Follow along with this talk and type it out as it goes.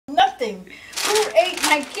nothing. Who ate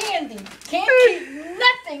my candy? Can't keep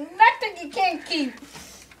nothing. Nothing you can't keep.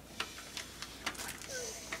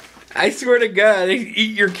 I swear to God, I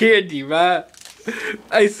eat your candy, Ma.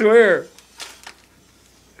 I swear.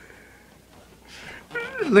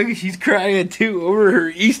 Look, she's crying too over her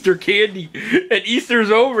Easter candy. And Easter's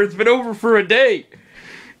over. It's been over for a day.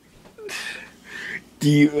 Do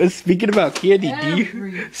you? Speaking about candy,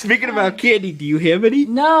 about candy, do you have any?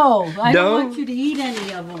 No, I don't want you to eat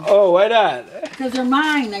any of them. Oh, why not? Because they're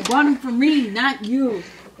mine. I bought them for me, not you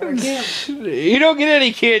or him. You don't get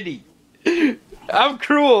any candy. I'm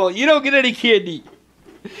cruel. You don't get any candy.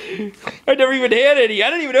 I never even had any. I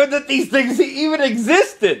didn't even know that these things even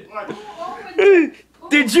existed.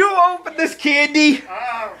 Did you open this candy?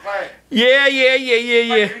 Yeah.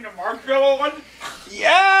 The marshmallow one?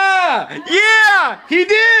 Yeah, he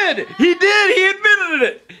did. He admitted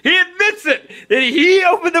it. He admits it. That he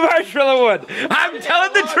opened the marshmallow one. I'm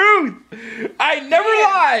telling the truth. I never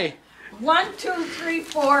lie. 1, 2, 3,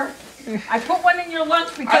 4. I put one in your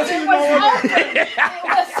lunch because it was open. It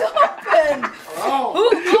was open. Oh. Who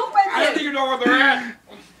opened I don't it? even know where they're at.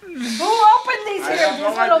 Who opened these I here? have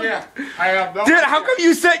no idea. I have no Dude, idea. how come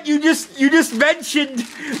you said you just mentioned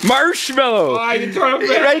marshmallow? Oh, you told him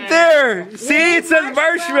that. Right there. See, it says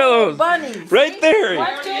marshmallows. Bunnies. Right See? there.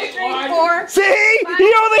 1, 2, 3, 4. See,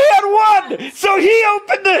 he only had one, so he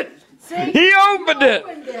opened it. See? He opened it.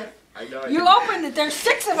 I know You opened it. There's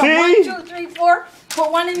 6 of them. See? 1, 2, 3, 4. Put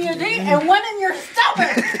one in your teeth and one in your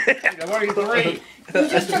stomach. What are you three? You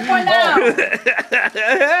just took one down.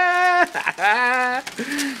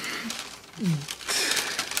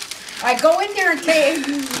 I go in there and take.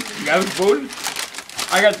 You got some food?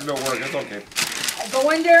 I got to go work. It's okay. I go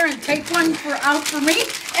in there and take one out for me,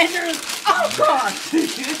 and there's gone.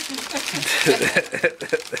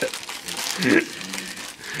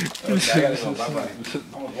 Okay, I gotta go. Bye-bye.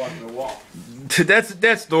 I'm gonna walk to the wall.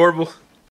 That's normal.